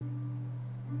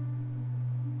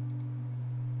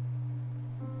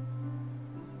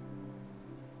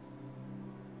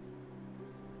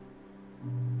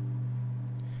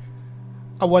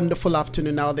A wonderful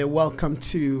afternoon out there. Welcome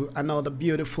to another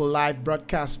beautiful live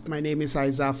broadcast. My name is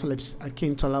Isaiah Phillips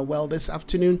Akintola. Well, this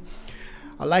afternoon,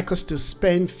 I'd like us to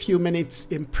spend a few minutes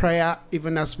in prayer,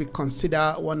 even as we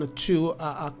consider one or two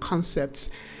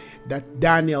concepts that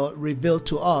Daniel revealed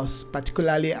to us,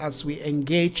 particularly as we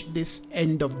engage this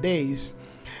end of days.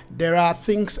 There are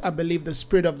things I believe the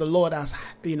Spirit of the Lord has,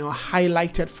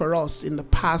 highlighted for us in the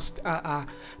past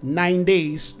 9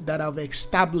 days that have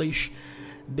established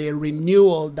the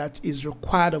renewal that is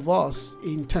required of us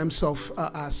in terms of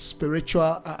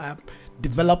spiritual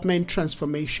development,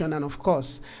 transformation, and of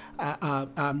course,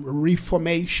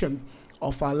 reformation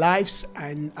of our lives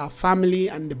and our family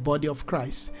and the body of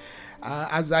Christ.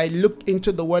 As I look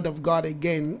into the Word of God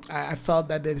again, I felt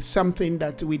that there is something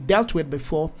that we dealt with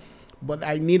before, but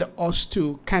I need us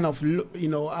to kind of,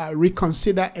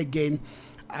 reconsider again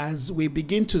as we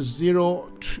begin to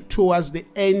zero towards the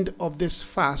end of this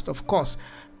fast. Of course,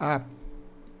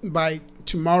 by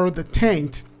tomorrow the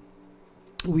 10th,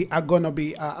 we are going to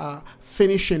be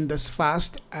finishing this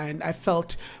fast, and I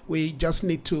felt we just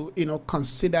need to,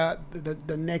 consider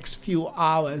the next few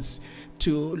hours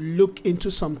to look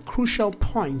into some crucial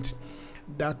points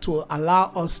that will allow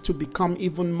us to become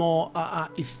even more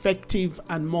effective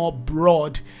and more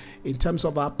broad in terms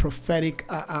of our prophetic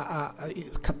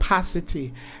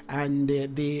capacity and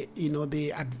in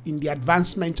the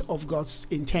advancement of God's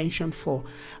intention for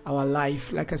our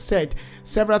life. Like I said,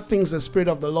 several things the Spirit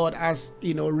of the Lord has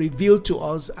revealed to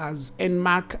us as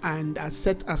endmark and as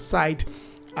set aside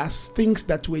as things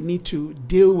that we need to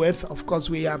deal with. Of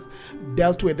course, we have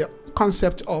dealt with the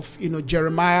concept of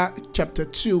Jeremiah chapter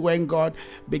 2, when God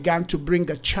began to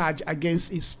bring a charge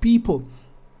against his people.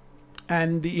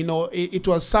 And it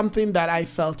was something that I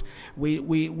felt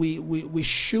we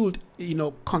should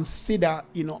consider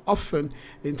often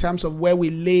in terms of where we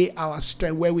lay our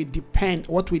strength, where we depend,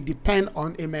 what we depend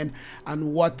on, amen,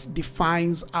 and what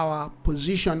defines our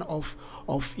position of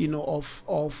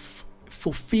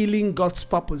fulfilling God's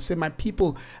purpose. Say, my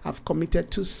people have committed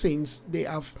two sins. They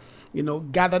have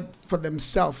gathered for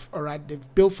themselves, all right,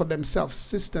 they've built for themselves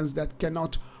systems that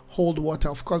cannot hold water.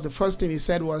 Of course, the first thing he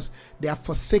said was, they have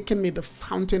forsaken me, the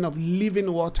fountain of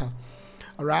living water.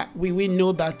 All right, we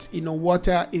know that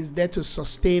water is there to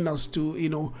sustain us,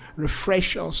 to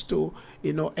refresh us, to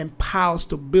empower us,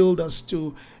 to build us,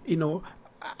 to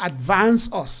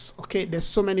advance us. Okay, there's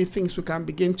so many things we can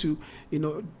begin to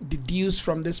deduce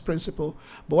from this principle.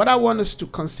 But what I want us to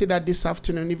consider this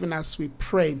afternoon, even as we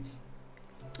pray,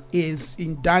 is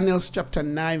in Daniel's chapter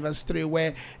 9 verse 3,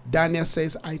 where Daniel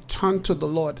says, I turned to the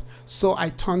Lord. So I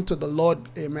turned to the Lord,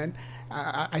 amen.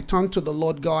 I turned to the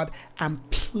Lord God and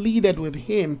pleaded with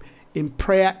him in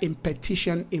prayer, in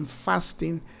petition, in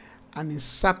fasting, and in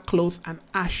sackcloth and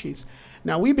ashes.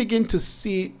 Now we begin to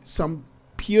see some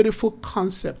beautiful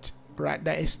concept, right,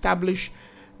 that establish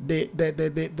the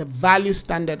value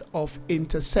standard of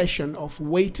intercession, of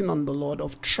waiting on the Lord,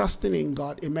 of trusting in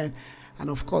God, amen, and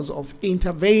of course of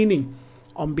intervening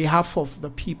on behalf of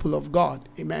the people of God,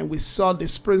 amen. We saw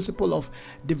this principle of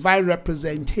divine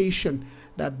representation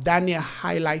that Daniel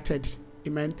highlighted,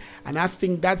 amen, and I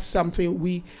think that's something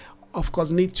we of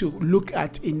course need to look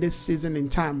at in this season in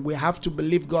time. We have to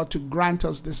believe God to grant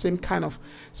us the same kind of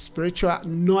spiritual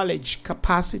knowledge,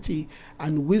 capacity,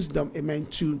 and wisdom, amen,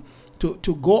 to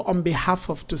go on behalf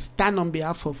of, to stand on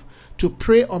behalf of, to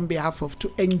pray on behalf of,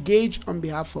 to engage on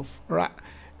behalf of, right?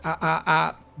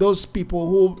 Those people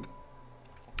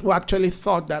who actually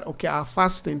thought that, okay, our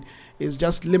fasting is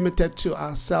just limited to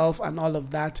ourselves and all of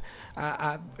that.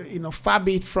 Far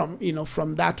be it from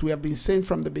that. We have been saying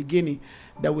from the beginning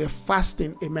that we're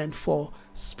fasting, amen, for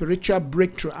spiritual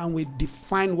breakthrough, and we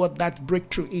define what that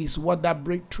breakthrough is, what that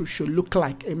breakthrough should look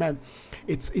like, amen.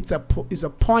 It's a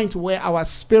point where our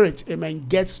spirit, amen,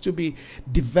 gets to be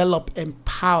developed,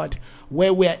 empowered,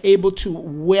 where we are able to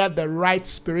wear the right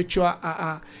spiritual,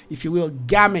 if you will,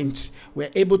 garment.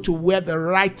 We're able to wear the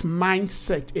right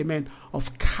mindset, amen,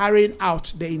 of carrying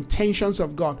out the intentions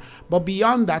of God. But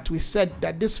beyond that, we said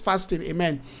that this fasting,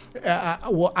 amen,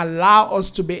 will allow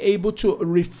us to be able to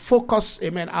refocus,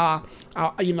 amen, our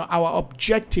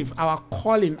objective, our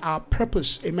calling, our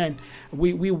purpose, amen.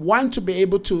 We want to be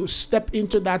able to step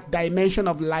into that dimension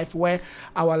of life where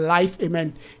our life,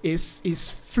 amen,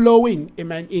 is flowing,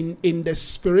 amen, in the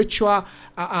spiritual,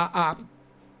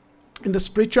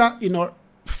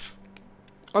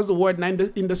 what's the word now?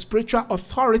 In the spiritual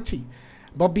authority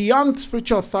But beyond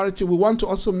spiritual authority, we want to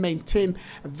also maintain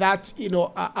that,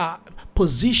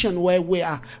 position where we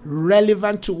are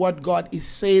relevant to what God is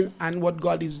saying and what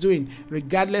God is doing,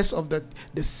 regardless of the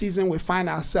season we find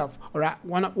ourselves. All right.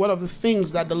 One of the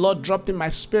things that the Lord dropped in my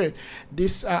spirit,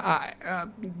 this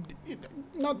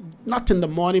not in the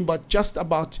morning, but just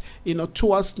about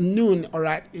towards noon, all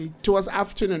right, towards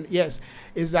afternoon, yes,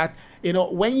 is that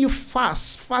when you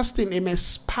fasting, amen,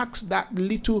 sparks that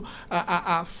little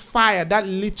fire, that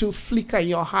little flicker in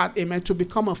your heart, amen, to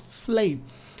become a flame.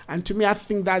 And to me, I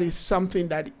think that is something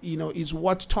that, is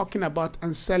worth talking about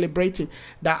and celebrating,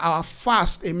 that our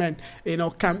fast, amen,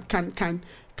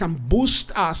 can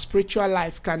boost our spiritual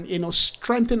life, can,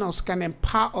 strengthen us, can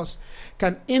empower us,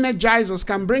 can energize us,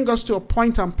 can bring us to a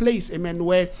point and place, amen,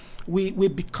 where we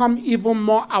become even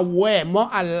more aware, more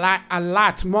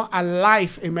alert, more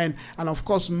alive, amen, and of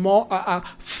course, more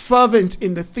fervent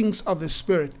in the things of the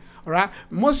Spirit. All right.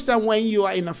 Most of the time when you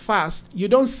are in a fast, you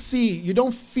don't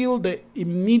feel the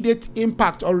immediate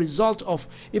impact or result of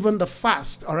even the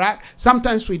fast. All right.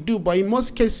 Sometimes we do, but in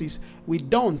most cases, we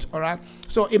don't. All right.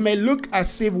 So it may look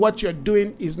as if what you're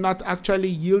doing is not actually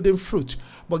yielding fruit.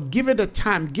 But give it a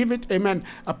time, give it, amen,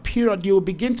 a period. You will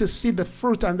begin to see the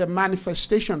fruit and the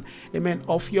manifestation, amen,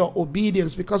 of your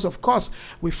obedience. Because, of course,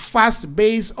 we fast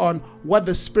based on what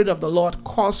the Spirit of the Lord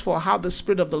calls for, how the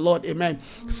Spirit of the Lord, amen,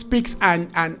 speaks and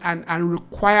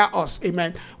require us,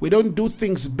 amen. We don't do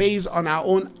things based on our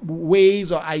own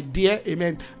ways or idea,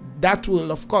 amen. That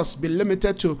will, of course, be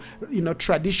limited to,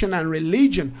 tradition and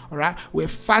religion, all right? We're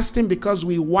fasting because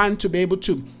we want to be able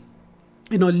to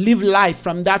live life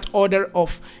from that order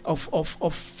of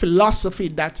philosophy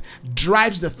that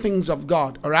drives the things of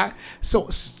God. All right. So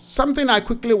something I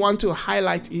quickly want to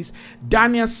highlight is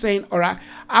Daniel saying, all right,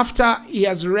 after he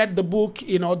has read the book,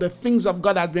 the things of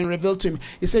God have been revealed to him.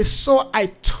 He says, so I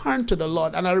turned to the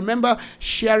Lord. And I remember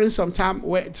sharing some time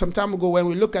ago when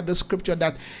we look at the scripture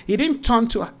that he didn't turn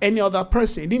to any other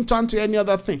person. He didn't turn to any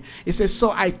other thing. He says,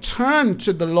 so I turned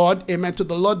to the Lord, amen, to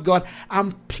the Lord God,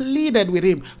 and pleaded with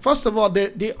him. First of all,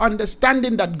 the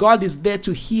understanding that God is there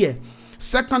to hear.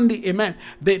 Secondly, amen,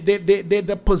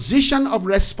 the position of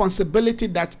responsibility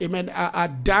that, amen,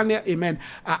 Daniel, amen,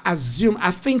 assume, I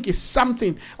think is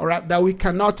something, all right, that we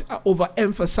cannot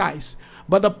overemphasize.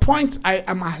 But the point I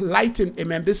am highlighting,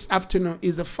 amen, this afternoon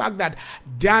is the fact that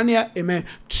Daniel, amen,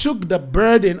 took the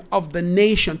burden of the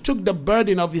nation, took the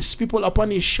burden of his people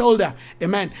upon his shoulder,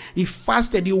 amen. He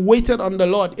fasted, he waited on the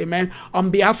Lord, amen,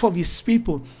 on behalf of his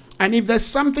people. And if there's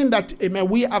something that, amen,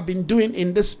 we have been doing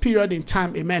in this period in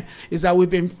time, amen, is that we've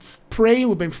been praying,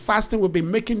 we've been fasting, we've been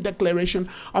making declaration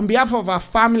on behalf of our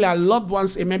family, our loved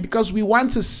ones, amen, because we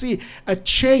want to see a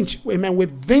change, amen,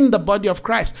 within the body of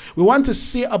Christ. We want to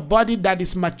see a body that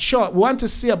is mature. We want to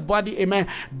see a body, amen,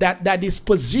 that is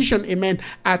positioned, amen,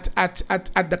 at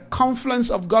the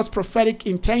confluence of God's prophetic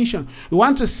intention. We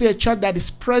want to see a church that is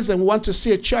present. We want to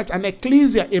see a church, an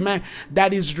ecclesia, amen,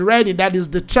 that is ready, that is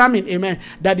determined, amen,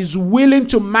 that is willing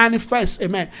to manifest,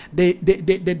 amen,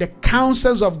 the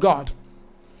counsels of God,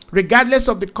 regardless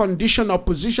of the condition or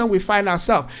position we find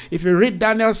ourselves. If you read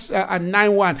Daniel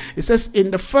 9:1, it says,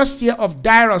 in the first year of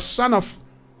Darius, son of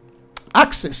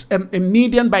Axis, a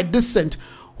Median by descent,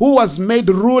 who was made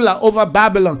ruler over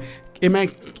Babylon,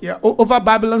 amen, over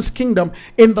Babylon's kingdom,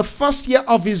 in the first year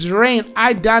of his reign,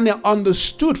 I, Daniel,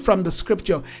 understood from the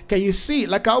scripture. Can you see?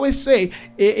 Like I always say,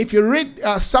 if you read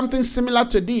something similar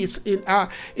to this in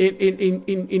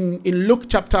Luke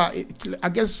chapter, I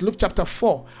guess Luke chapter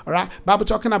 4, all right, Bible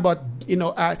talking about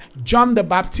John the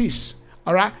Baptist,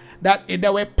 all right, that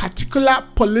there were particular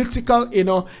political,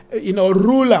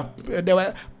 ruler, there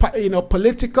were,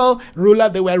 political ruler,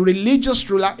 there were religious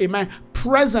ruler, amen,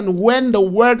 present when the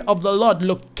word of the Lord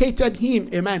located him,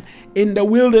 amen, in the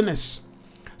wilderness.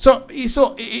 So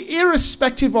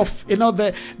irrespective of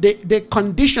the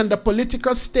condition, the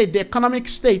political state, the economic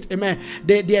state, amen,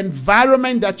 the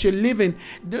environment that you live in,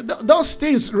 those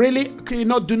things really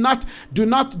do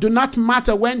not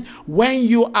matter when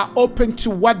you are open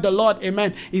to what the Lord,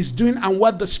 amen, is doing and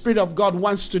what the Spirit of God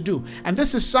wants to do. And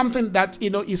this is something that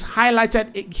is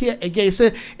highlighted here again. It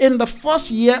says, in the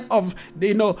first year of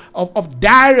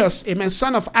Darius, amen,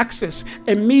 son of Axis,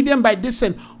 a Median by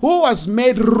descent, who was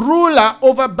made ruler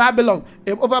over Babylon,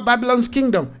 over Babylon's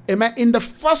kingdom, amen, in the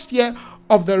first year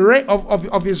of the reign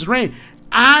of his reign,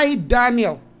 I,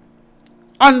 Daniel,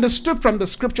 understood from the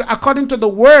scripture according to the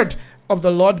word of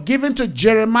the Lord given to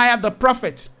Jeremiah the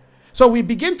prophet. So we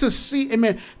begin to see,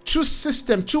 amen, two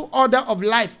system, two order of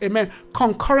life, amen,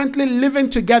 concurrently living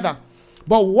together.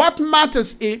 But what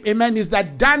matters, amen, is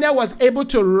that Daniel was able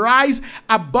to rise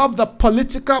above the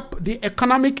political, the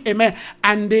economic, amen,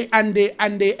 and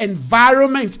the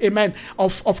environment, amen,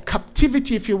 of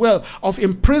captivity, if you will, of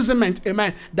imprisonment,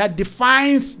 amen, that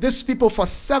defines these people for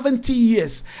 70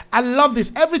 years. I love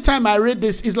this. Every time I read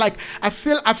this, it's like I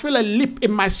feel a leap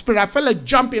in my spirit. I feel a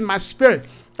jump in my spirit.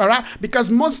 All right, because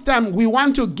most time we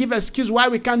want to give excuse why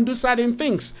we can't do certain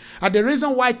things. The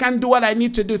reason why I can't do what I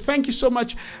need to do. Thank you so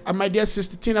much, my dear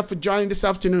sister Tina, for joining this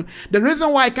afternoon. The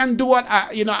reason why I can't do what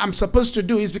I'm supposed to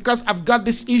do is because I've got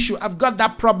this issue, I've got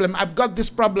that problem, I've got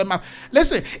this problem.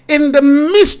 Listen, in the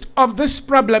midst of this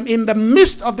problem, in the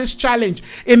midst of this challenge,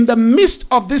 in the midst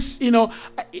of this,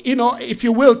 if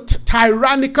you will,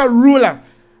 tyrannical ruler.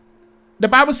 The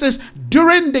Bible says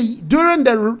during the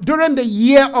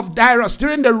year of Darius,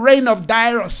 during the reign of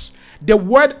Darius, the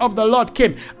word of the Lord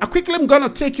came. Quickly, I'm going to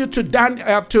take you to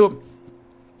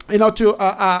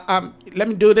let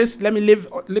me do this. Let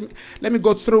me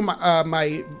go through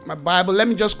my Bible. Let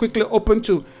me just quickly open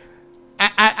to.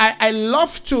 I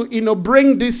love to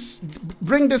bring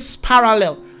this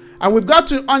parallel, and we've got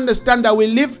to understand that we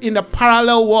live in a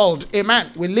parallel world. Amen.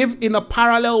 We live in a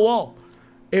parallel world.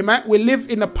 Amen. We live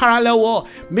in a parallel world,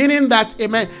 meaning that,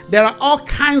 amen, there are all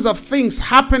kinds of things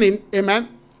happening. Amen.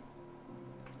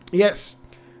 Yes.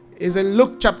 It's in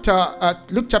Luke chapter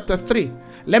 3.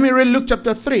 Let me read Luke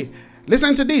chapter 3.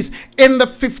 Listen to this. In the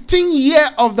 15th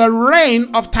year of the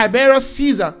reign of Tiberius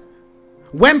Caesar,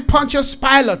 when Pontius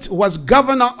Pilate was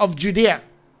governor of Judea,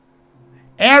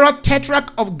 Herod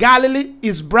Tetrarch of Galilee,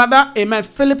 his brother, amen,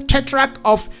 Philip Tetrarch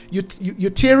of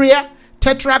Iturea,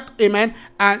 Tetrarch, amen,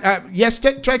 and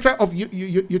Tetrarch of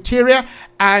Iturea,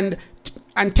 and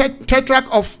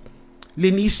Tetrarch of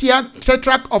Lycia,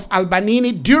 Tetrarch of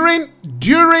Albanini, during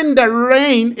the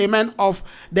reign, amen, of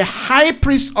the high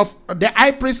priest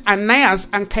Ananias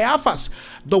and Caiaphas,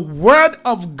 the word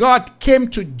of God came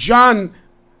to John,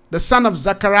 the son of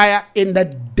Zechariah, in the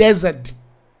desert.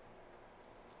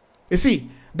 You see,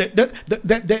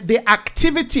 the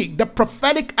activity, the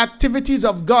prophetic activities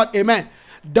of God, amen,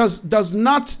 does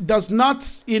not is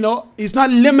not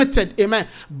limited, amen,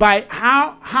 by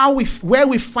where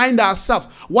we find ourselves,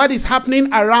 what is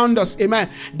happening around us, amen,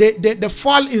 the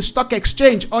fall in stock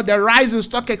exchange or the rise in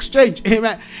stock exchange,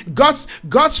 amen. God's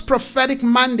prophetic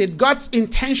mandate, God's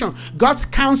intention, God's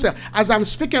counsel. As I'm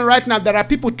speaking right now, there are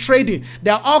people trading,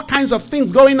 there are all kinds of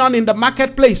things going on in the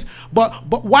marketplace, but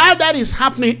while that is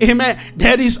happening, amen,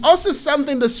 there is also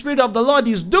something the Spirit of the Lord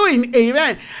is doing,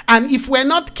 amen. And if we're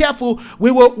not careful,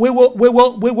 we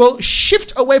will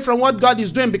shift away from what God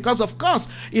is doing, because of course,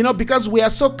 because we are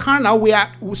so carnal, we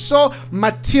are so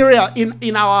material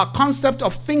in our concept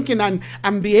of thinking and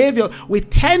behavior. We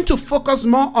tend to focus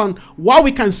more on what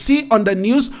we can see on the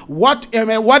news, what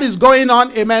is going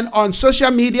on, amen, on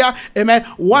social media, amen,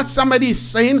 what somebody is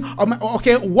saying,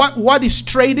 okay, what is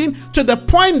trading, to the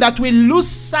point that we lose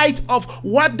sight of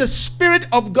what the Spirit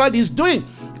of God is doing.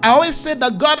 I always say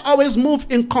that God always moves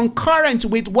in concurrent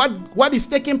with what is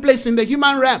taking place in the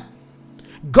human realm.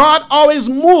 God always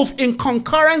moves in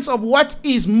concurrence of what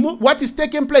is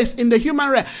taking place in the human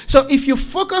realm. So if you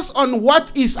focus on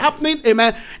what is happening,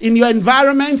 amen, in your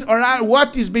environment, or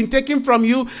what is being taken from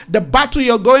you, the battle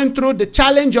you're going through, the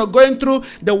challenge you're going through,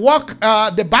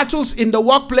 the battles in the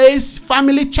workplace,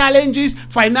 family challenges,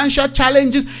 financial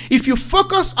challenges, if you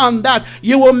focus on that,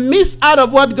 you will miss out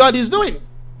of what God is doing.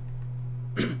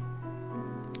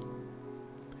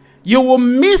 You will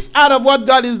miss out of what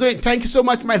God is doing. Thank you so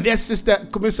much, my dear sister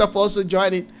Kumisa, for also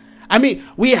joining. I mean,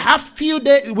 we have few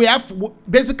days, we have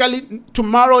basically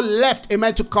tomorrow left,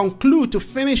 amen, to conclude, to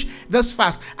finish this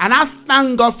fast. And I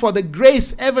thank God for the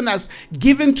grace heaven has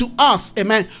given to us,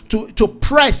 amen, to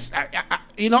press.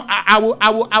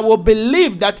 I will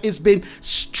believe that it's been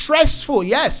stressful,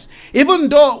 yes. Even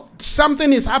though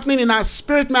something is happening in our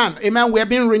spirit man, amen, we are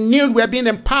being renewed, we are being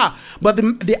empowered. But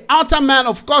the outer man,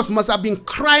 of course, must have been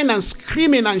crying and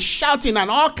screaming and shouting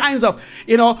and all kinds of,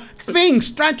 things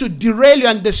trying to derail you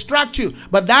and distract you.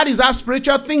 But that is how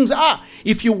spiritual things are.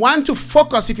 If you want to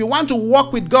focus, if you want to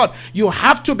walk with God, you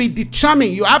have to be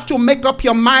determined. You have to make up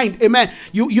your mind, amen.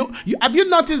 You have you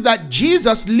noticed that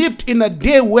Jesus lived in a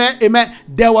day where, amen,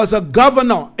 there was a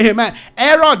governor, amen.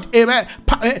 Herod, amen.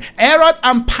 Herod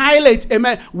and Pilate,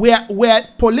 amen, were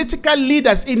political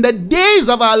leaders in the days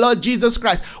of our Lord Jesus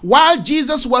Christ. While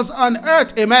Jesus was on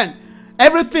earth, amen,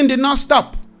 everything did not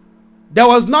stop. There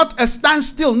was not a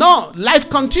standstill. No, life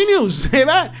continues,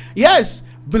 amen. Yes.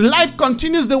 But life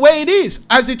continues the way it is.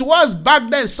 As it was back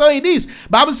then, so it is.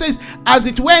 Bible says, as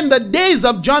it were in the days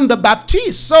of John the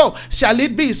Baptist, so shall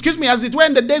it be. As it were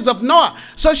in the days of Noah,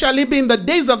 so shall it be in the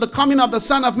days of the coming of the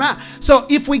Son of Man. So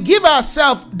if we give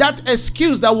ourselves that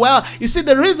excuse that, well, you see,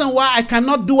 the reason why I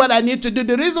cannot do what I need to do,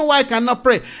 the reason why I cannot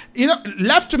pray,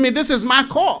 left to me, this is my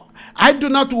call. I do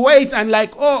not wait and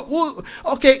like,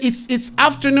 okay, it's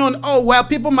afternoon. Oh, well,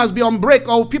 people must be on break.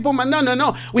 Or people must,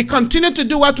 no. We continue to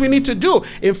do what we need to do.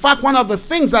 In fact, one of the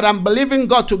things that I'm believing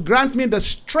God to grant me the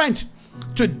strength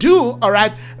to do, all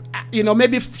right,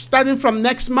 maybe starting from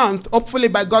next month, hopefully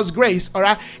by God's grace, all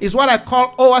right, is what I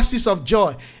call Oasis of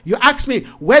Joy. You ask me,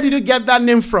 where did you get that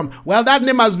name from? Well, that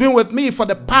name has been with me for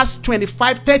the past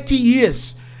 25, 30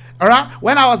 years. All right.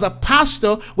 When I was a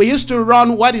pastor, we used to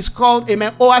run what is called,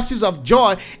 Oasis of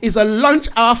Joy. Is a lunch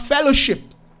hour fellowship.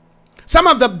 Some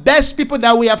of the best people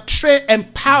that we have trained,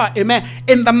 empowered, in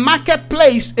the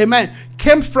marketplace,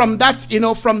 came from that,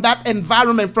 from that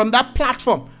environment, from that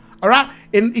platform. All right.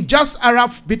 It just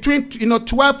around between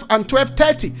 12 and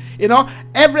 12:30.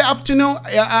 Every afternoon,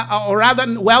 or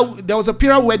rather, well, there was a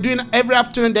period we were doing every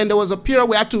afternoon. Then there was a period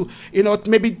we had to,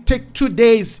 maybe take 2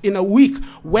 days in a week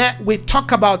where we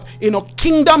talk about,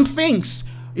 kingdom things.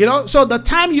 So the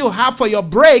time you have for your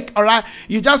break, all right,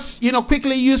 you just,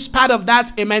 quickly use part of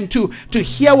that, to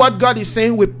hear what God is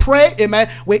saying. We pray,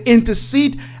 we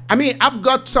intercede. I mean, I've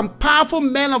got some powerful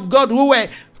men of God who were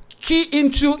key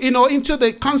into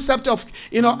the concept of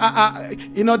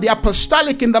the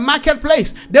apostolic in the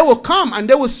marketplace. They will come and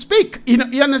they will speak.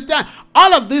 You understand?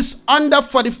 All of this under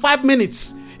 45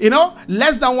 minutes.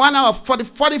 Less than 1 hour,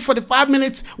 45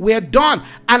 minutes, we're done.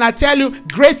 And I tell you,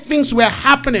 great things were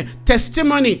happening.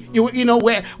 Testimony,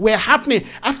 were happening.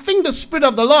 I think the Spirit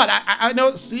of the Lord, I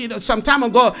know, some time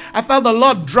ago, I felt the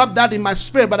Lord drop that in my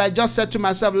spirit, but I just said to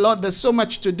myself, Lord, there's so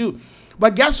much to do.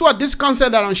 But guess what? This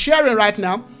concept that I'm sharing right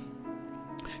now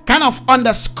kind of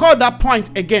underscore that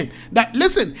point again. That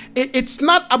listen, it's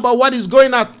not about what is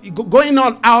going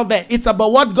on out there. It's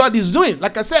about what God is doing.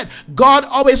 Like I said, God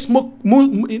always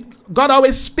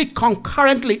speak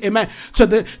concurrently, to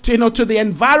the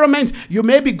environment. You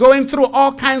may be going through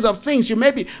all kinds of things.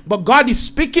 But God is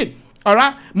speaking. All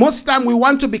right. Most time we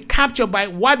want to be captured by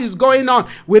what is going on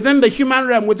within the human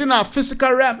realm, within our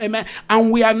physical realm,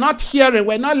 and we are not hearing,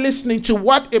 we're not listening to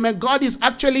what, God is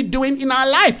actually doing in our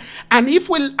life. And if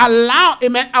we allow,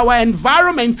 our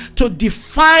environment to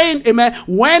define,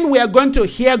 when we are going to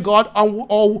hear God,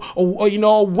 or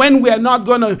when we are not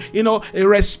going to,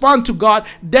 respond to God,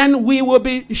 then we will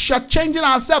be shortchanging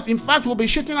ourselves. In fact, we'll be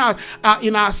shooting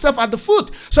ourselves at the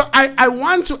foot. So I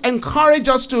want to encourage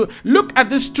us to look at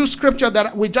these two scriptures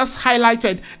that we just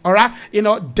highlighted, all right?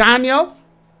 Daniel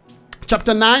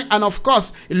chapter 9, and of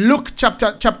course Luke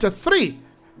chapter 3.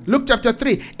 Luke chapter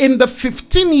 3. In the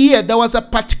 15th year, there was a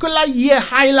particular year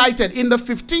highlighted. In the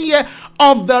 15th year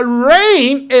of the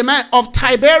reign, of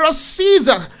Tiberius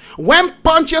Caesar, when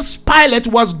Pontius Pilate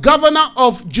was governor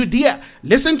of Judea.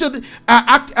 Listen to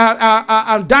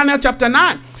Daniel chapter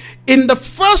 9. In the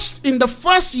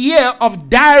first year of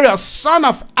Darius, son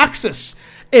of Axis,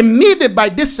 a Mede by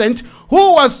descent,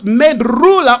 who was made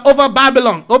ruler over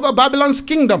Babylon's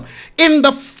kingdom, in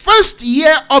the first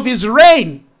year of his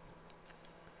reign.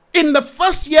 In the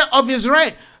first year of his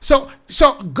reign. So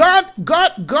God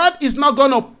is not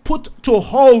going to put to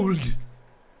hold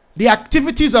the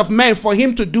activities of men for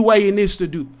him to do what he needs to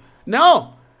do.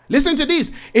 No. Listen to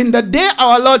this. In the day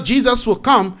our Lord Jesus will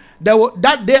come,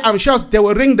 that day I'm sure they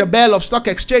will ring the bell of stock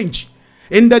exchange.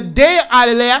 In the day,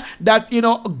 hallelujah, that,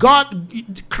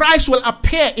 Christ will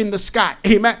appear in the sky.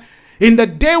 Amen. In the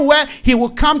day where he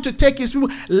will come to take his people,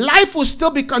 life will still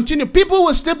be continued.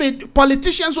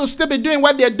 Politicians will still be doing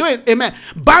what they're doing. Amen.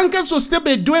 Bankers will still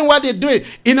be doing what they're doing.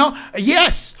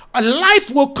 Yes, life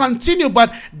will continue,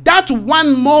 but that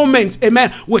one moment,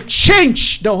 will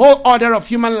change the whole order of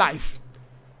human life.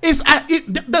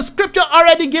 The scripture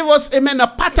already gave us, a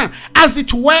pattern. As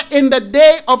it were in the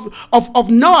day of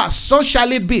Noah, so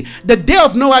shall it be. The day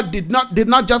of Noah did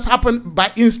not just happen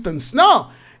by instance.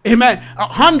 No.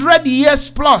 100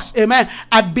 years plus,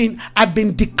 had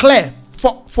been declared.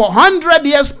 For 100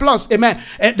 years plus,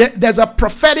 there's a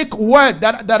prophetic word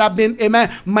that have been,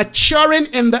 maturing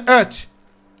in the earth.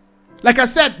 Like I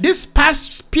said, this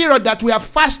past period that we have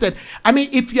fasted, I mean,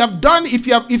 if you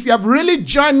have really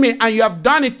joined me and you have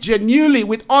done it genuinely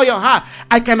with all your heart,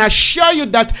 I can assure you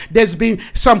that there's been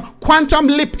some quantum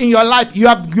leap in your life. You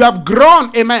have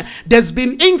grown, amen. There's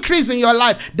been increase in your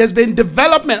life. There's been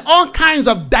development, all kinds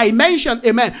of dimension,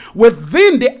 amen,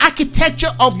 within the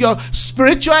architecture of your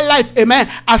spiritual life, amen,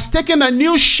 has taken a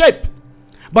new shape.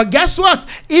 But guess what?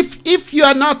 If you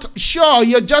are not sure,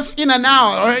 you're just in and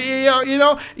out, or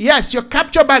yes, you're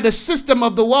captured by the system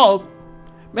of the world.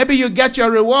 Maybe you get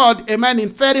your reward, amen, in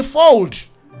 30-fold.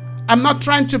 I'm not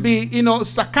trying to be,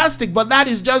 sarcastic, but that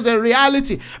is just a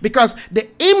reality, because the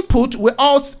input will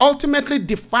ultimately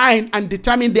define and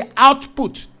determine the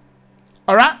output.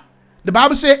 All right. The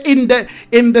Bible says in the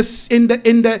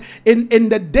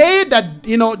day that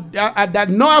that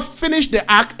Noah finished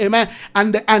the ark, amen,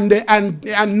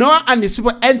 and Noah and his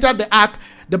people entered the ark.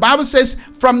 The Bible says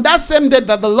from that same day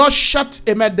that the Lord shut,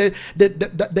 amen,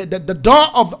 the door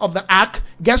of the ark.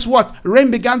 Guess what? Rain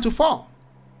began to fall.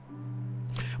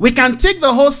 We can take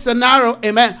the whole scenario,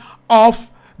 amen, of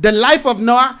the life of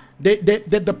Noah.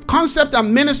 The concept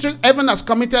and ministry heaven has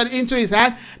committed into his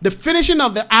hand, the finishing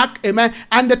of the ark, amen,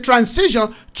 and the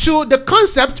transition to the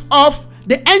concept of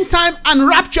the end time and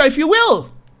rapture, if you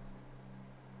will.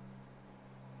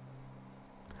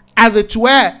 As it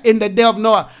were in the day of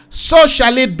Noah, so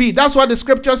shall it be. That's what the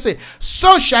scriptures say.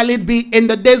 So shall it be in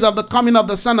the days of the coming of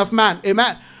the Son of Man.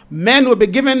 Amen. Men will be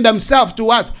giving themselves to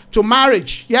what? To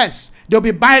marriage. Yes. They'll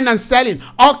be buying and selling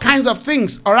all kinds of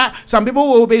things. All right. Some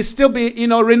people will still be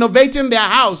renovating their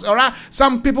house. All right.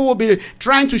 Some people will be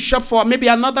trying to shop for maybe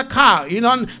another car.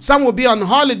 Some will be on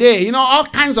holiday. All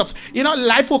kinds of,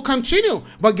 life will continue.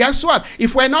 But guess what?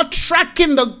 If we're not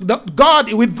tracking the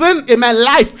God within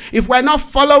life, if we're not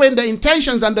following the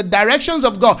intentions and the directions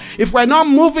of God, if we're not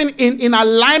moving in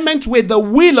alignment with the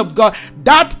will of God,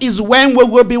 that is when we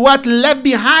will be left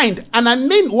behind. And I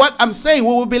mean what I'm saying, we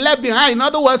will be left behind. In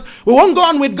other words, we won't go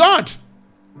on with God.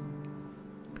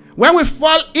 When we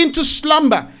fall into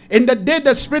slumber, in the day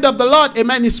the Spirit of the Lord,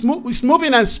 amen, is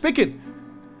moving and speaking.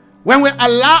 When we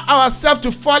allow ourselves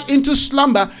to fall into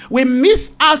slumber, we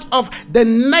miss out of the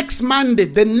next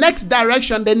mandate, the next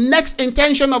direction, the next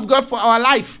intention of God for our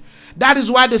life. That is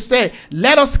why they say,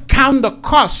 let us count the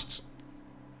cost.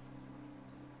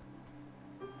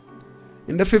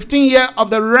 In the 15th year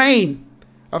of the reign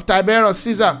of Tiberius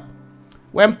Caesar,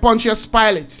 when Pontius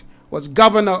Pilate was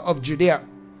governor of Judea,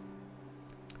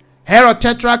 Herod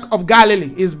Tetrarch of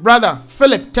Galilee, his brother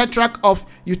Philip Tetrarch of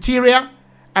Iturea,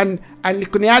 and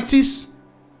Niconiatis,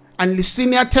 and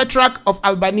Licinia Tetrarch of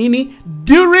Albanini,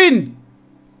 during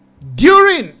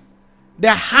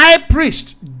the high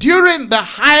priest, during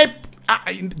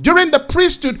the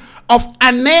priesthood of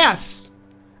Ananias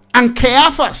and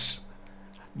Caiaphas,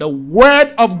 the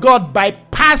word of God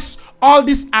bypassed all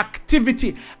this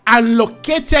activity and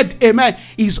located, amen,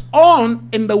 his own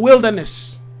in the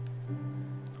wilderness.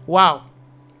 Wow.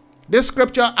 This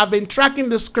scripture, I've been tracking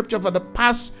this scripture for the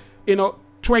past,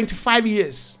 25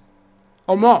 years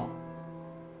or more.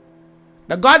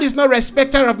 That God is no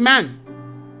respecter of man.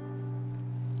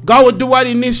 God will do what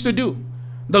he needs to do.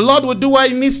 The Lord will do what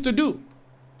he needs to do.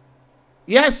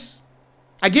 Yes.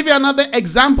 I give you another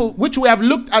example, which we have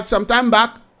looked at some time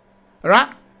back. Right?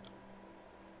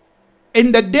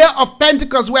 In the day of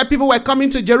Pentecost, where people were coming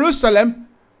to Jerusalem,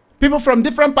 people from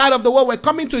different parts of the world were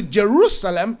coming to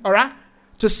Jerusalem, all right,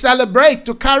 to celebrate,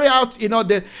 to carry out,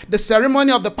 the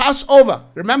ceremony of the Passover.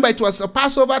 Remember, it was a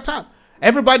Passover time.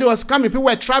 Everybody was coming. People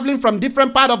were traveling from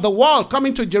different parts of the world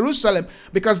coming to Jerusalem,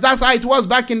 because that's how it was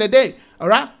back in the day, all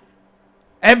right?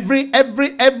 Every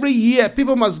year,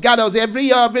 people must gather. Every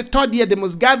year, every third year, they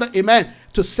must gather, amen,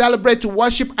 to celebrate, to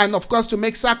worship, and of course, to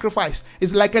make sacrifice.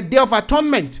 It's like a day of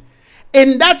atonement.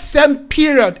 In that same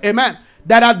period, amen,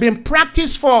 that had been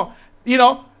practiced for,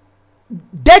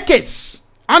 decades,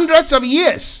 hundreds of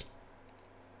years.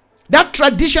 That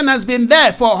tradition has been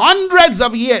there for hundreds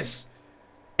of years.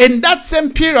 In that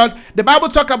same period, the Bible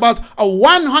talks about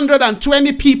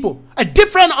 120 people, a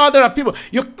different order of people.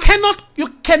 You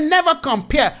can never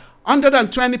compare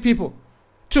 120 people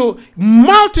to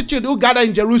multitude who gather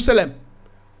in Jerusalem.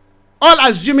 All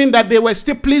assuming that they were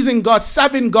still pleasing God,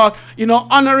 serving God,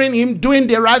 honoring him, doing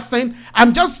the right thing.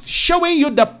 I'm just showing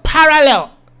you the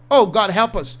parallel. Oh, God,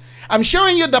 help us. I'm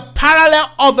showing you the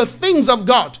parallel of the things of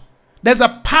God. There's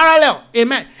a parallel,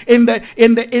 amen,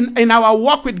 in our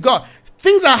walk with God.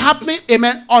 Things are happening,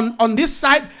 amen, on this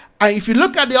side. And if you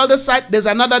look at the other side, there's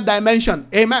another dimension,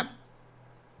 amen.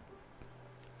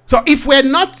 So if we're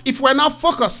not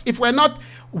focused, if we're not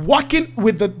walking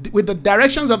with the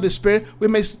directions of the Spirit, we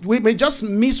may just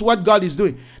miss what God is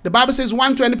doing. The Bible says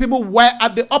 120 people were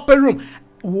at the upper room.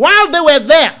 While they were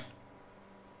there,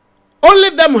 only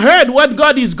them heard what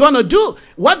God is going to do.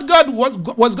 What God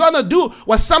was going to do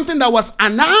was something that was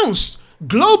announced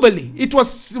globally. It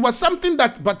was something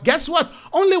that, but guess what?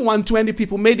 Only 120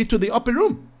 people made it to the upper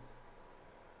room.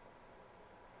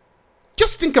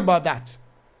 Just think about that.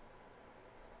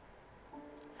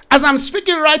 As I'm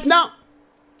speaking right now,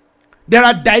 There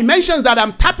are dimensions that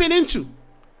I'm tapping into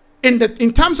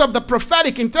in terms of the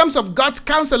prophetic, in terms of God's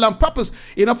counsel and purpose,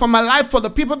 for my life, for the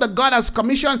people that God has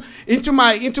commissioned into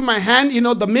my hand,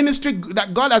 the ministry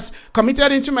that God has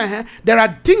committed into my hand. There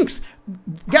are things,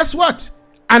 guess what?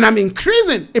 And I'm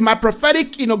increasing in my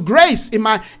prophetic, grace, in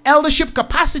my eldership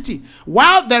capacity.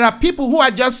 While there are people who are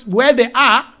just where they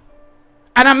are,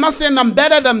 and I'm not saying I'm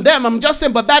better than them. I'm just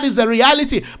saying, but that is the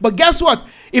reality. But guess what?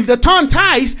 If the tongue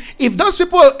ties, if those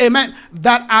people, amen,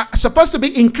 that are supposed to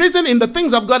be increasing in the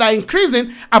things of God are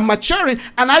increasing, I'm maturing,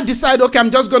 and I decide, okay,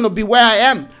 I'm just going to be where I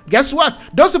am. Guess what?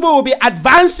 Those people will be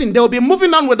advancing. They will be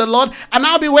moving on with the Lord, and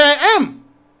I'll be where I am.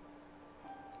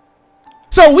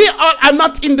 So we all are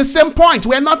not in the same point.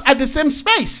 We're not at the same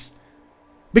space.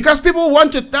 Because people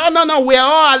want to tell, no, we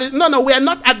are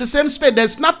not at the same space.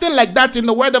 There's nothing like that in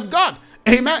the Word of God.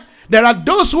 Amen. There are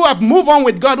those who have moved on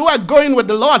with God, who are going with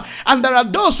the Lord, and there are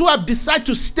those who have decided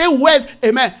to stay with,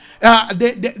 amen.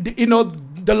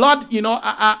 The Lord,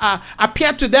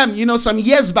 appeared to them, some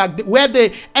years back, where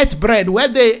they ate bread, where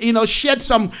they, shared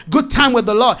some good time with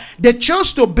the Lord. They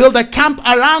chose to build a camp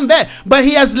around there, but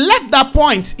He has left that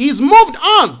point. He's moved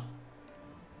on.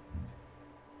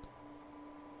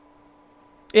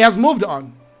 He has moved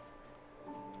on.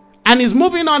 And He's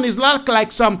moving on is not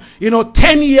like some,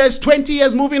 10 years, 20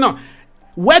 years moving on.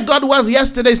 Where God was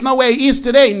yesterday is not where He is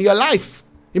today in your life,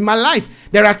 in my life.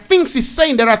 There are things He's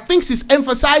saying. There are things He's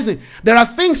emphasizing. There are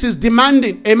things He's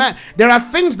demanding. Amen. There are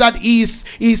things that He's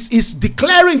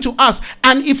declaring to us.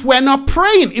 And if we're not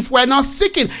praying, if we're not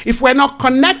seeking, if we're not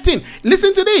connecting,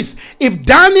 listen to this. If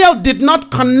Daniel did not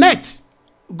connect,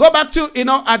 go back to,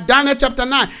 at Daniel chapter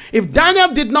 9. If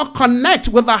Daniel did not connect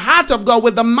with the heart of God,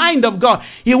 with the mind of God,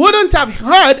 he wouldn't have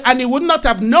heard and he would not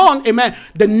have known, amen,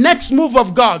 the next move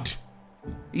of God.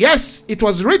 Yes, it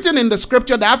was written in the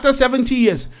scripture that after 70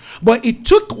 years, but it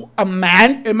took a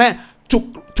man, amen, to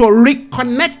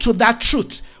reconnect to that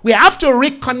truth. We have to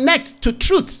reconnect to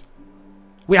truth.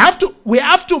 We have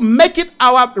to make it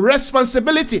our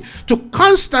responsibility to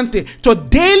constantly, to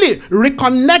daily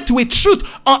reconnect with truth,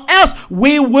 or else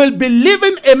we will be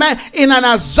living, amen, in an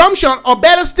assumption, or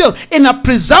better still, in a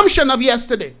presumption of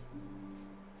yesterday.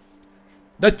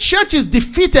 The church is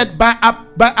defeated by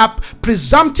a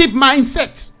presumptive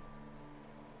mindset.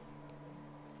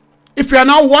 If we are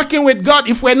not walking with God,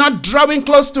 if we're not drawing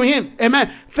close to Him,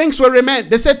 amen, things will remain.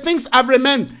 They said things have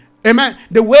remained, amen,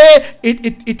 the way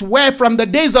it were from the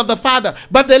days of the Father.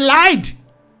 But they lied.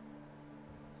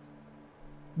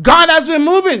 God has been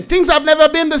moving. Things have never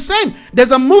been the same.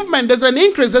 There's a movement, there's an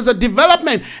increase, there's a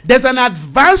development, there's an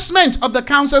advancement of the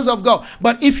counsels of God.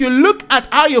 But if you look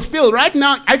at how you feel right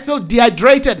now, I feel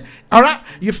dehydrated. All right,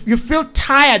 you feel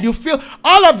tired. You feel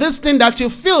all of these things that you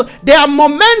feel, they are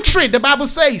momentary, the Bible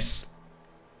says.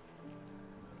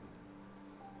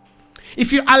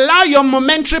 If you allow your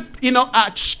momentary,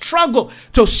 struggle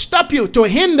to stop you, to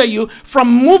hinder you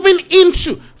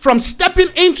from stepping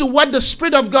into what the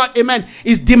Spirit of God, amen,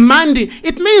 is demanding,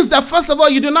 it means that first of all,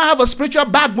 you do not have a spiritual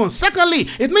backbone. Secondly,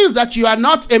 it means that you are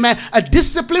not, amen, a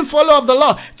disciplined follower of the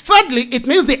law. Thirdly, it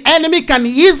means the enemy can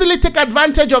easily take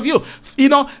advantage of you.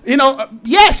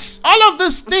 Yes, all of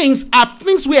these things are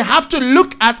things we have to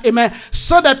look at, amen,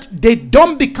 so that they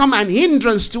don't become an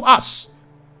hindrance to us.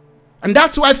 And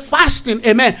that's why fasting,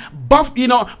 amen,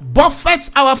 buffets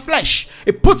our flesh.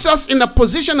 It puts us in a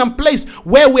position and place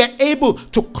where we're able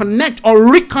to connect or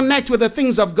reconnect with the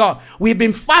things of God. We've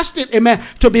been fasting, amen,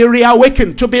 to be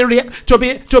reawakened, to be rebuilt,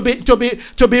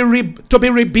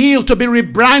 to be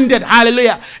rebranded,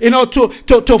 hallelujah.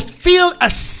 To feel a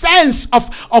sense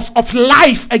of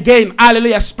life again,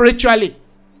 hallelujah, spiritually.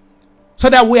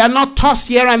 So that we are not tossed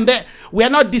here and there. We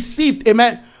are not deceived,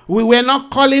 amen. We were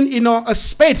not calling, a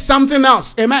spade something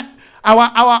else. Amen.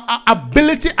 Our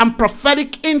ability and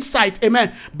prophetic insight,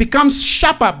 amen, becomes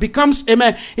sharper, becomes,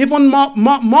 amen, even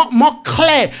more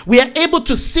clear. We are able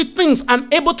to see things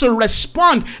and able to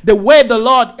respond the way the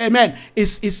Lord, amen,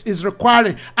 is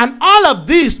requiring. And all of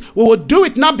this, we will do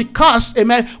it not because,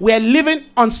 amen, we are living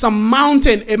on some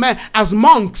mountain, amen, as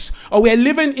monks, or we are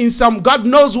living in some God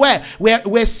knows where,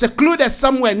 we're secluded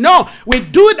somewhere. No, we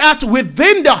do that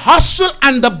within the hustle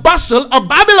and the bustle of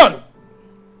Babylon.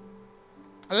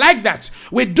 Like that.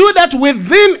 We do that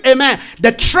within, amen,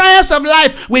 the trials of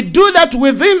life. We do that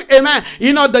within, amen,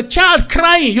 the child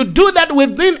crying. You do that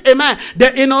within, amen,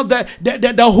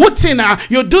 the hooting.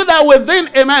 You do that within,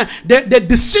 amen, the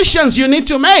decisions you need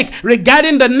to make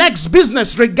regarding the next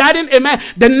business, regarding, amen,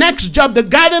 the next job,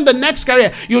 regarding the next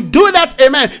career. You do that,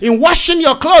 amen, in washing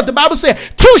your clothes. The Bible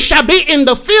says, 2 shall be in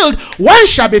the field, 1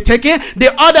 shall be taken,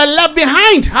 the other left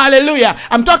behind. Hallelujah.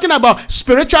 I'm talking about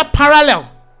spiritual parallel.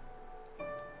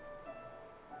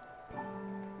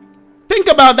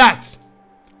 about that.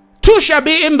 Two shall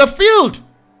be in the field,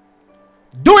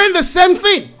 doing the same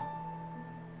thing.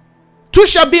 Two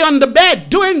shall be on the bed,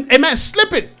 doing, amen,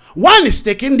 sleeping. One is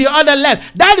taking, the other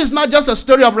left. That is not just a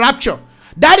story of rapture.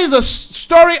 That is a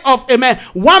story of, amen,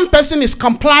 one person is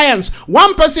compliance.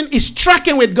 One person is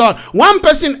tracking with God. One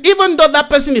person, even though that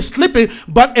person is sleeping,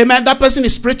 but, amen, that person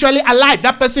is spiritually alive.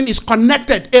 That person is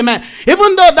connected, amen.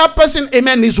 Even though that person,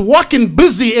 amen, is walking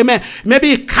busy, amen,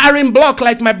 maybe carrying block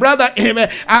like my brother, amen,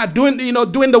 doing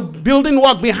the building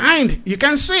work behind. You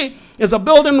can see there's a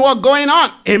building work going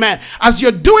on, amen. As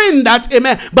you're doing that,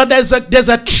 amen, but there's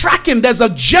a tracking, there's a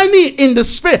journey in the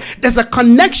spirit, there's a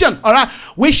connection, all right.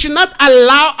 We should not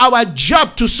allow our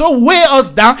job to so weigh us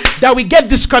down that we get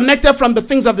disconnected from the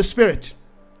things of the spirit.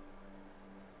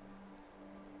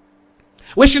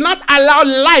 We should not allow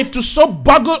life to so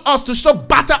boggle us, to so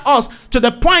batter us to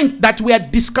the point that we are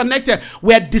disconnected,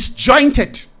 we are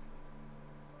disjointed.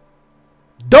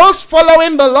 Those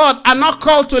following the Lord are not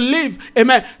called to live,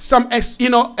 amen, a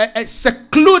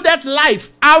secluded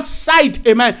life outside,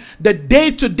 amen, the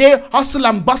day-to-day hustle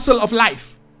and bustle of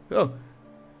life. Oh,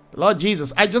 Lord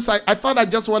Jesus, I thought I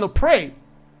just want to pray.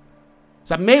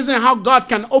 It's amazing how God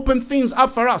can open things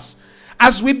up for us.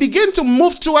 As we begin to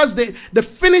move towards the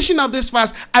finishing of this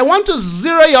fast, I want to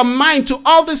zero your mind to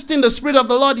all this thing the Spirit of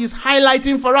the Lord is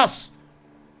highlighting for us.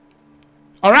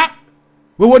 All right?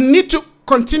 We will need to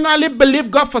continually believe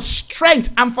God for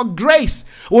strength and for grace.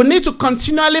 We need to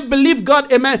continually believe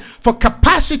God, amen, for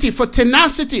capacity, for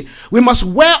tenacity. We must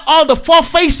wear all the four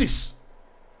faces.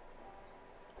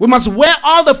 We must wear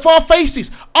all the four faces.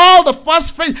 All the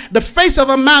first face, the face of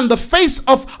a man, the face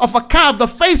of a calf, the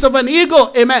face of an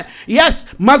eagle, amen. Yes,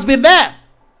 must be there.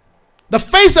 The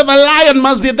face of a lion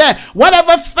must be there.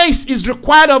 Whatever face is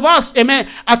required of us, amen,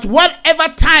 at whatever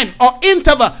time or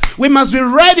interval, we must be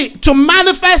ready to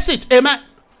manifest it, amen.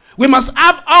 We must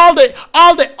have all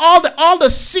the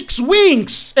 6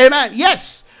 wings, amen.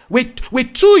 Yes.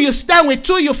 With two you stand, with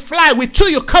two you fly, with two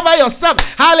you cover yourself.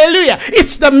 Hallelujah.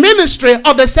 It's the ministry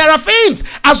of the seraphims.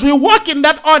 As we walk in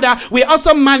that order, we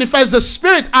also manifest the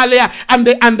spirit, hallelujah, and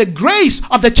the grace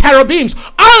of the cherubims.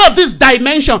 All of this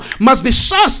dimension must be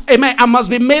sourced, amen, and must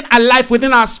be made alive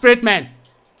within our spirit man.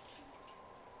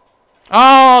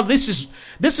 Oh, this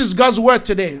is God's word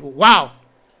today. Wow.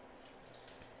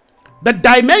 The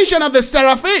dimension of the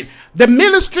seraphim, the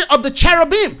ministry of the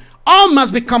cherubim, all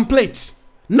must be complete.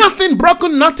 Nothing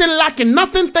broken, nothing lacking,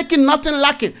 nothing taken, nothing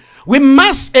lacking. We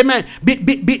must, amen, be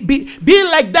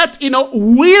like that,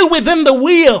 wheel within the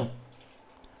wheel.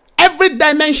 Every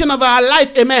dimension of our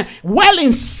life, amen, well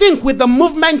in sync with the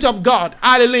movement of God.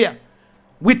 Hallelujah.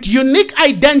 With unique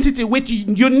identity, with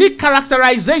unique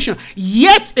characterization,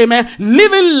 yet, amen,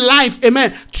 living life,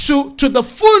 amen, to the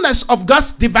fullness of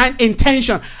God's divine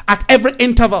intention at every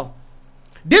interval.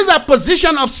 These are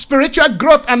positions of spiritual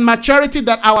growth and maturity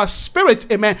that our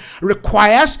spirit, amen,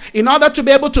 requires in order to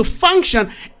be able to function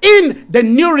in the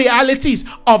new realities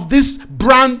of this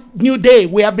brand new day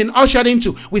we have been ushered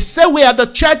into. We say we are the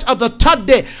church of the third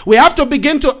day. We have to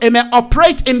begin to, amen,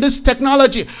 operate in this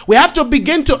technology. We have to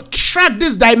begin to track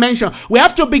this dimension. We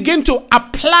have to begin to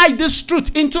apply this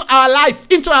truth into our life,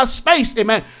 into our space,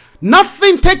 amen.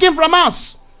 Nothing taken from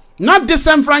us. Not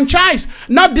disenfranchised,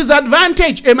 not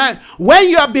disadvantaged, amen. When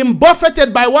you have been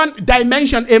buffeted by one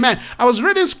dimension, amen. I was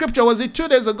reading scripture, was it 2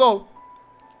 days ago?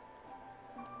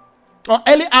 Or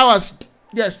early hours,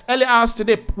 yes, early hours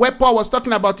today, where Paul was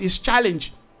talking about his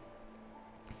challenge,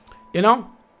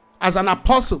 as an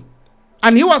apostle.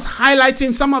 And he was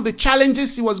highlighting some of the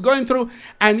challenges he was going through,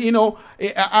 and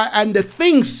and the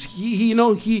things he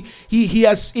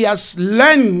has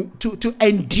learned to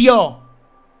endure.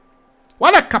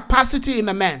 What a capacity in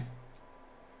a man.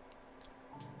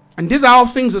 And these are all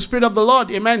things the Spirit of the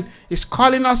Lord, amen, is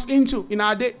calling us into in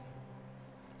our day.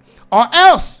 Or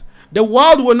else the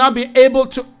world will not be able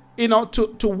to,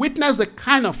 to witness the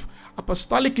kind of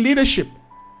apostolic leadership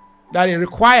that it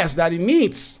requires, that it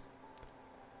needs.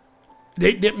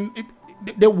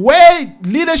 The way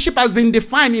leadership has been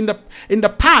defined in the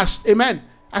past, amen,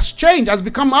 has changed, has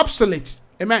become obsolete,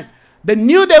 amen. The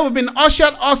new day we've been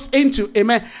ushered us into,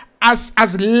 amen,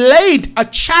 has laid a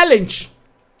challenge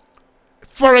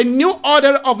for a new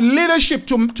order of leadership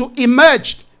to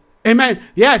emerge. Amen.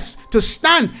 Yes, to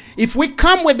stand. If we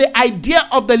come with the idea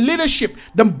of the leadership,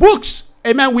 the books,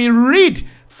 amen, we read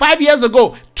 5 years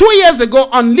ago, 2 years ago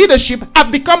on leadership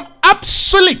have become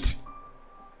obsolete.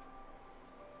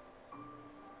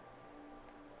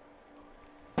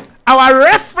 Our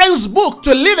reference book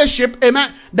to leadership,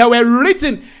 amen, that were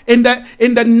written in the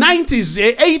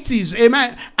 90s, 80s,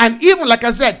 amen, and even, like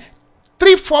I said,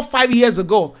 3, 4, 5 years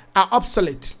ago are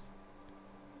obsolete.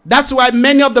 That's why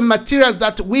many of the materials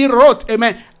that we wrote,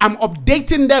 amen, I'm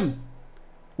updating them.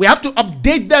 We have to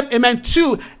update them, amen,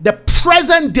 to the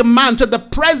present demand, to the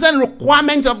present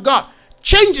requirement of God.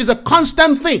 Change is a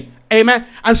constant thing, amen.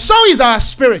 And so is our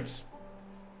spirit.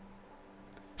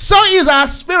 So is our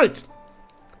spirit.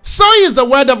 So is the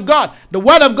word of God. The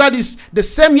word of God is the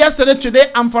same yesterday,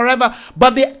 today, and forever.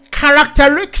 But the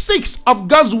characteristics of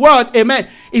God's word, amen,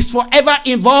 is forever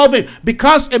evolving,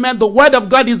 because, amen, the word of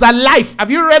God is alive. Have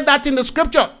you read that in the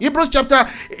scripture? Hebrews chapter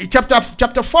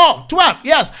 4, 12.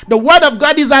 Yes, the word of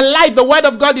God is alive. The word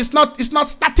of God is not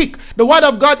static. The word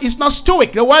of God is not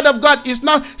stoic. The word of God is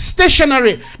not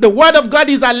stationary. The word of God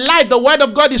is alive. The word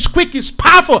of God is quick, is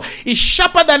powerful, is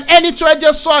sharper than any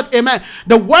two-edged sword. Amen.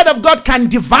 The word of God can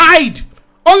divide.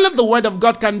 Only the word of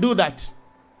God can do that.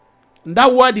 And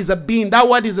that word is a being. That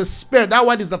word is a spirit. That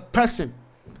word is a person.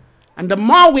 And the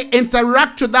more we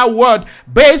interact with that word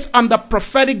based on the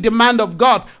prophetic demand of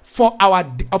God for our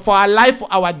life,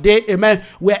 for our day, amen,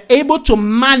 we're able to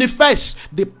manifest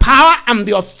the power and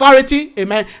the authority,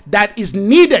 amen, that is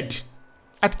needed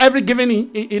at every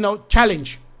given,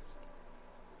 challenge.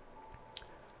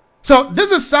 So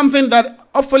this is something that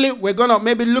hopefully we're going to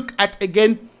maybe look at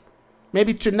again,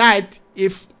 maybe tonight,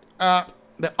 if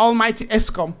the almighty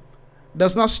ESCOM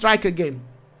does not strike again.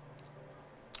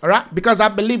 All right? Because I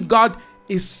believe God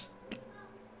is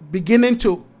beginning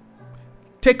to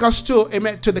take us to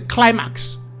the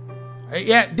climax.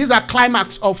 These are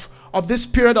climax of this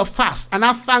period of fast. And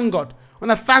I thank God. I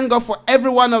want to thank God for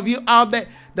every one of you out there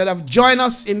that have joined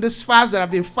us in this fast, that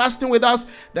have been fasting with us,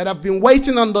 that have been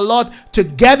waiting on the Lord.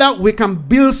 Together we can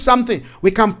build something.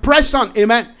 We can press on.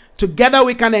 Amen. Together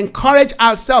we can encourage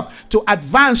ourselves to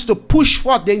advance, to push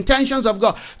forth the intentions of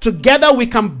God. Together we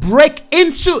can break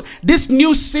into this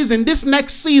new season, this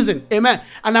next season. Amen.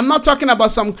 And I'm not talking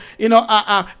about some,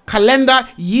 calendar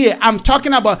year. I'm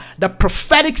talking about the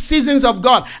prophetic seasons of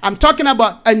God. I'm talking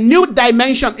about a new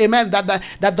dimension, amen,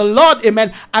 that the Lord,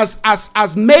 amen,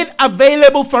 has made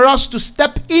available for us to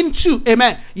step into.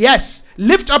 Amen. Yes.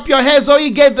 Lift up your heads, O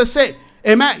ye gates, the say.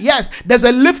 Amen. Yes, there's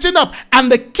a lifting up,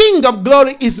 and the King of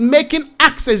Glory is making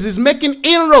access, is making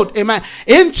inroad, amen,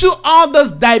 into all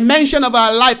this dimension of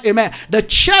our life, amen. The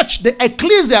church, the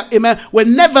ecclesia, amen, will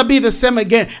never be the same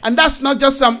again. And that's not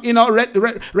just some,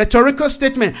 rhetorical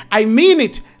statement. I mean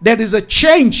it. There is a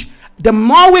change. The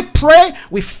more we pray,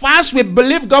 we fast, we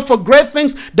believe God for great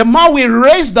things, the more we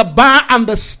raise the bar and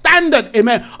the standard,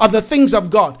 amen, of the things of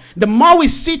God. The more we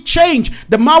see change,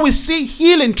 the more we see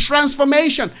healing,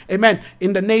 transformation, amen,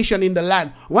 in the nation, in the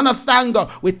land. We want to thank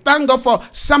God. We thank God for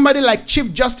somebody like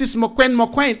Chief Justice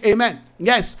Mokoen, amen.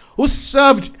 Yes, who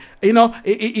served,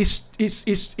 his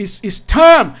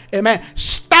term, amen,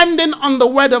 standing on the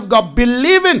word of God,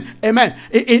 believing, amen,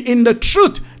 in the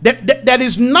truth. There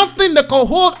is nothing that can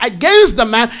hold against the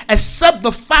man except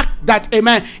the fact that,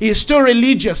 amen, he is still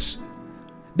religious.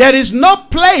 There is no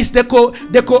place they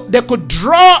could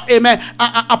draw, amen,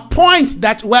 a point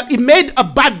that, well, he made a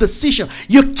bad decision.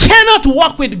 You cannot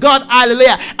walk with God,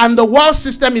 hallelujah, and the world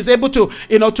system is able to,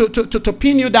 to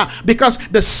pin you down, because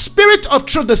the spirit of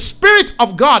truth, the spirit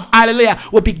of God, hallelujah,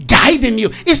 will be guiding you.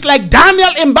 It's like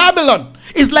Daniel in Babylon.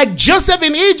 It's like Joseph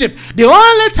in Egypt. The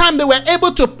only time they were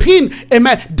able to pin,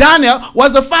 amen, Daniel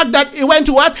was the fact that he went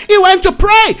to what? He went to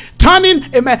pray,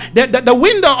 turning, amen, the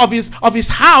window of his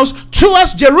house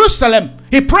towards Jerusalem.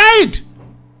 He prayed.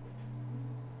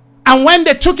 And when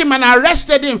they took him and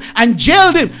arrested him and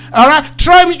jailed him, all right,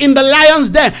 throw him in the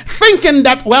lion's den, thinking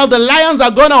that, well, the lions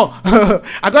are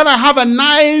gonna have a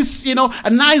nice, a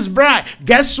nice bride.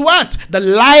 Guess what? The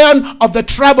Lion of the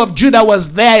tribe of Judah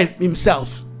was there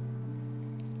himself.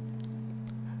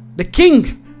 The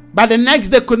king, by the next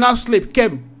day, could not sleep,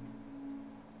 came.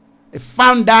 He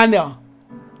found Daniel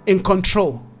in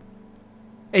control,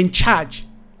 in charge.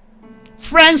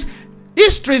 Friends,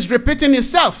 history is repeating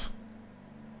itself.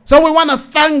 So we want to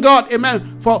thank God,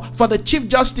 amen, for the Chief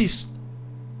Justice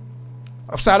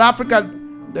of South Africa,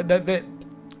 the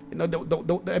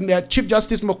Chief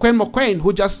Justice Mokoen,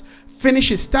 who just finished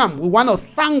his term. We want to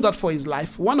thank God for his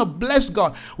life. We want to bless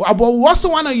God. But we also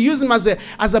want to use him as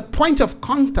a point of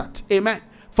contact, amen,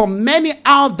 for many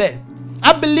out there.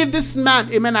 I believe this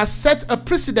man, amen, has set a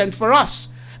precedent for us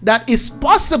that it's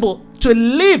possible to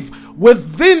live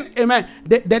within, amen,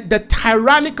 the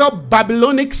tyrannical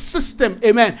Babylonic system,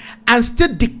 amen, and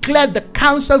still declare the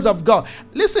counsels of God.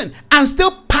 Listen, and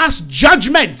still pass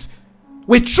judgment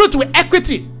with truth, with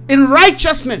equity, in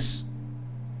righteousness.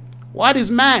 What is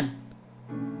man?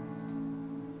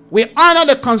 We honor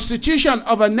the constitution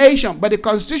of a nation, but the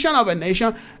constitution of a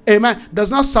nation, amen, does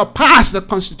not surpass the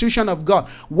constitution of God.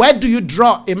 Where do you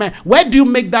draw, amen? Where do you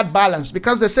make that balance?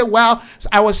 Because they say, well,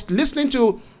 I was listening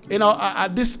to,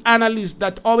 this analyst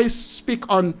that always speak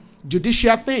on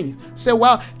judicial things. Say,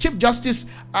 well, Chief Justice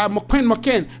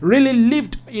McCain really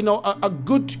lived, a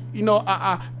good,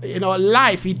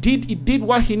 life. He did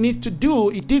what he needed to do.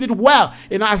 He did it well,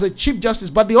 as a Chief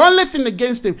Justice. But the only thing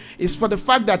against him is for the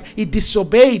fact that he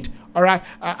disobeyed, all right,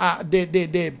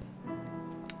 the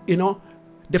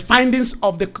findings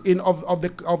of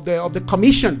the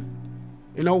commission,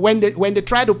 when they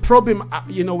try to probe him,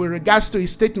 with regards to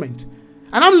his statement.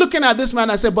 And I'm looking at this man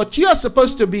and I said, but you are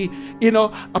supposed to be,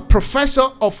 a professor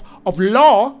of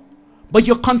law, but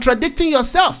you're contradicting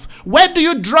yourself. Where do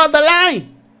you draw the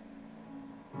line?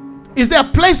 Is there a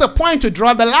place, a point to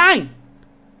draw the line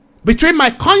between my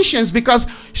conscience? Because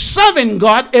serving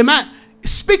God, amen,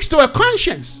 speaks to a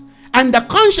conscience. And the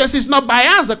conscience is not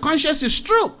biased. The conscience is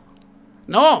true.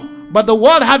 No, but the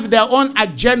world have their own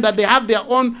agenda. They have their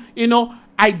own,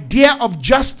 idea of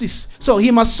justice. So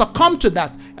he must succumb to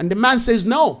that. And the man says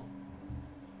no.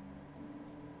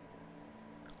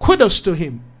 Kudos to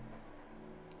him.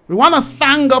 We want to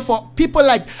thank God for people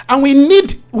like, and we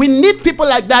need people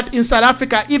like that in South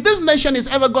Africa. If this nation is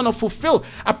ever going to fulfill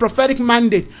a prophetic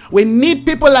mandate, we need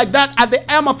people like that at the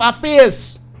helm of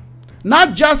affairs.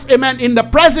 Not just, amen, in the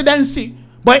presidency,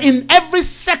 but in every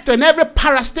sector, in every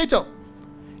parastatal.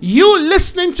 You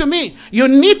listening to me, you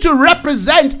need to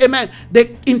represent, amen, the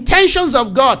intentions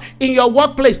of God in your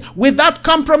workplace without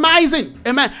compromising,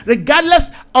 amen,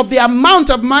 regardless of the amount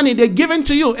of money they're giving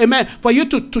to you, amen, for you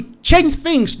to change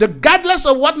things, regardless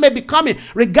of what may be coming,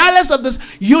 regardless of this,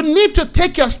 you need to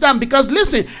take your stand, because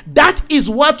listen, that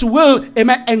is what will,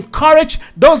 amen, encourage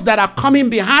those that are coming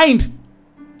behind.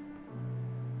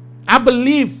 I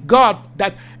believe, God,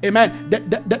 that, amen,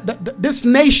 this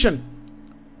nation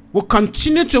will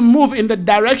continue to move in the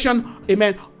direction,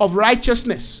 amen, of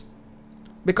righteousness.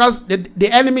 Because the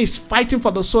enemy is fighting for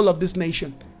the soul of this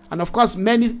nation. And of course,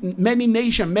 many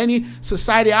nations, many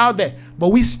society out there. But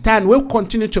we stand, we'll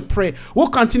continue to pray. We'll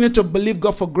continue to believe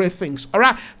God for great things. All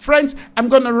right, friends, I'm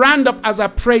going to round up as I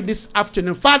pray this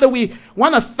afternoon. Father, we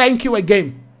want to thank you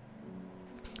again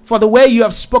for the way you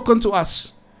have spoken to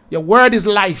us. Your word is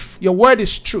life. Your word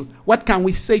is truth. What can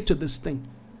we say to this thing?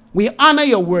 We honor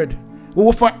your word. We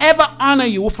will forever honor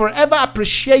you. We will forever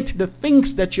appreciate the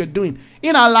things that you're doing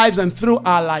in our lives and through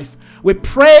our life. We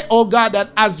pray, oh God, that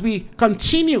as we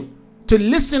continue to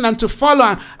listen and to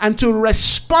follow and to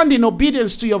respond in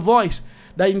obedience to your voice,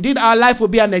 that indeed our life will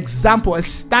be an example, a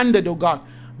standard, oh God.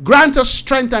 Grant us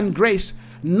strength and grace,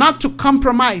 not to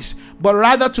compromise, but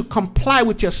rather to comply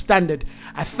with your standard.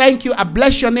 I thank you. I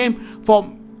bless your name for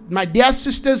my dear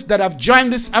sisters that have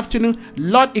joined this afternoon.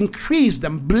 Lord, increase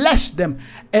them, bless them,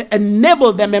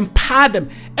 enable them, empower them,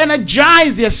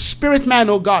 energize their spirit man,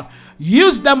 oh God.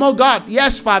 Use them, oh God,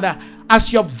 yes, Father,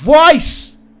 as your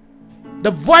voice,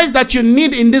 the voice that you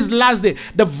need in this last day,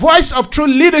 the voice of true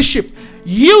leadership.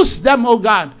 Use them, oh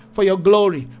God, for your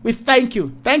glory. We thank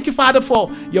you. Thank you, Father,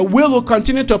 for your will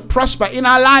continue to prosper in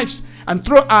our lives and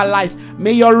through our life.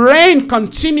 May your reign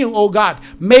continue, oh God.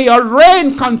 May your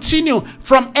reign continue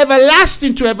from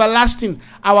everlasting to everlasting.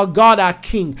 Our God, our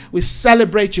King, we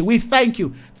celebrate you. We thank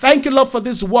you. Thank you, Lord, for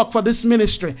this work, for this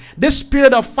ministry, this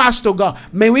spirit of fast, oh God.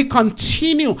 May we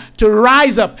continue to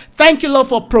rise up. Thank you, Lord,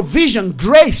 for provision,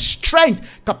 grace, strength,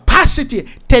 capacity,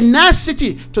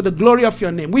 tenacity to the glory of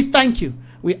your name. We thank you.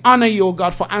 We honor you, oh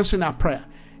God, for answering our prayer.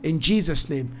 In Jesus'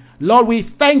 name. Lord, we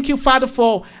thank you, Father,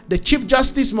 for the Chief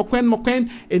Justice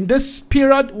McCain in this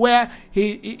period where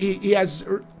he has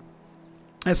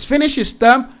finished his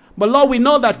term. But Lord, we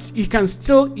know that he can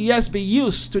still, yes, be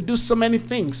used to do so many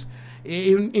things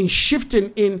in shifting,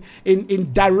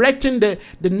 in directing the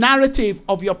narrative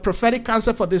of your prophetic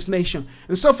counsel for this nation.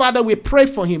 And so, Father, we pray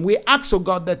for him. We ask, oh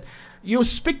God, that you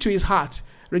speak to his heart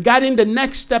regarding the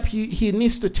next step he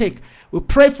needs to take. We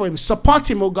pray for him,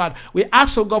 support him, oh God. We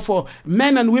ask, oh God, for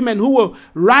men and women who will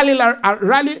rally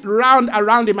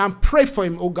around him and pray for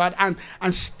him, oh God, and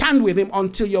stand with him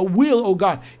until your will, oh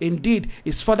God, indeed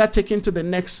is further taken to the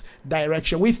next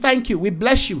direction. We thank you. We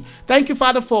bless you. Thank you,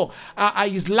 Father, for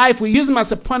his life. We use him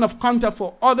as a point of contact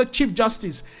for other Chief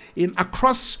Justice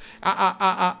across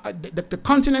the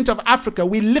continent of Africa.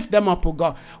 We lift them up, oh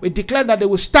God. We declare that they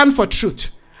will stand for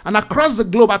truth. And across the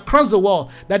globe, across the world,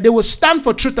 that they will stand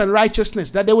for truth and righteousness,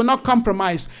 that they will not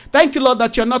compromise. Thank you, Lord,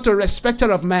 that you're not a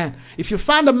respecter of man. If you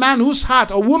find a man whose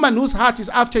heart, or woman whose heart is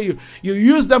after you, you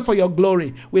use them for your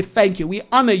glory. We thank you. We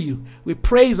honor you. We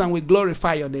praise and we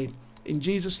glorify your name. In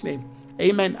Jesus' name,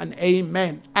 Amen and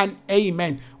amen and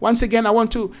amen. Once again, I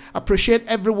want to appreciate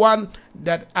everyone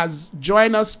that has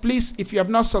joined us. Please, if you have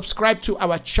not subscribed to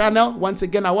our channel, once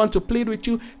again, I want to plead with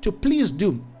you to please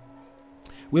do.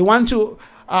 We want to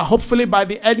hopefully by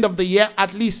the end of the year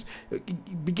at least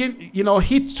begin,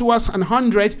 hit towards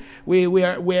 100.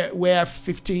 We're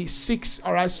 56.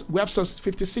 All right, we have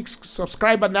 56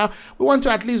 subscribers now. We want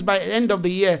to at least by the end of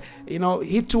the year,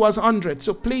 hit towards 100.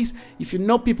 So please, if you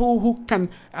know people who can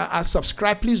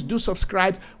subscribe, please do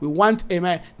subscribe. We want,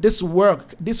 amen, this word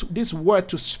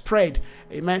to spread.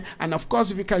 Amen. And of course,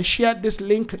 if you can share this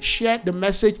link, share the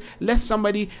message, let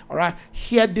somebody, all right,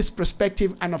 hear this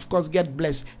perspective and of course get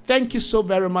blessed. Thank you so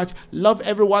very much. Love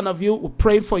every one of you. We're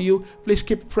praying for you. Please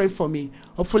keep praying for me.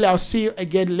 Hopefully I'll see you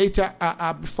again later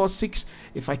before 6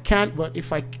 if I can, but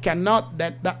if I cannot,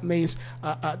 that means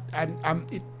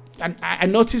and I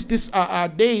noticed this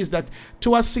days that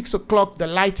towards 6 o'clock the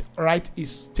light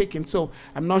is taken, so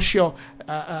I'm not sure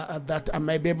that I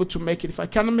may be able to make it. If I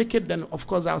cannot make it, then of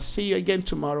course I'll see you again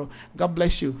tomorrow. God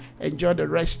bless you. Enjoy the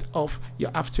rest of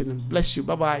your afternoon. Bless you.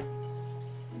 Bye bye.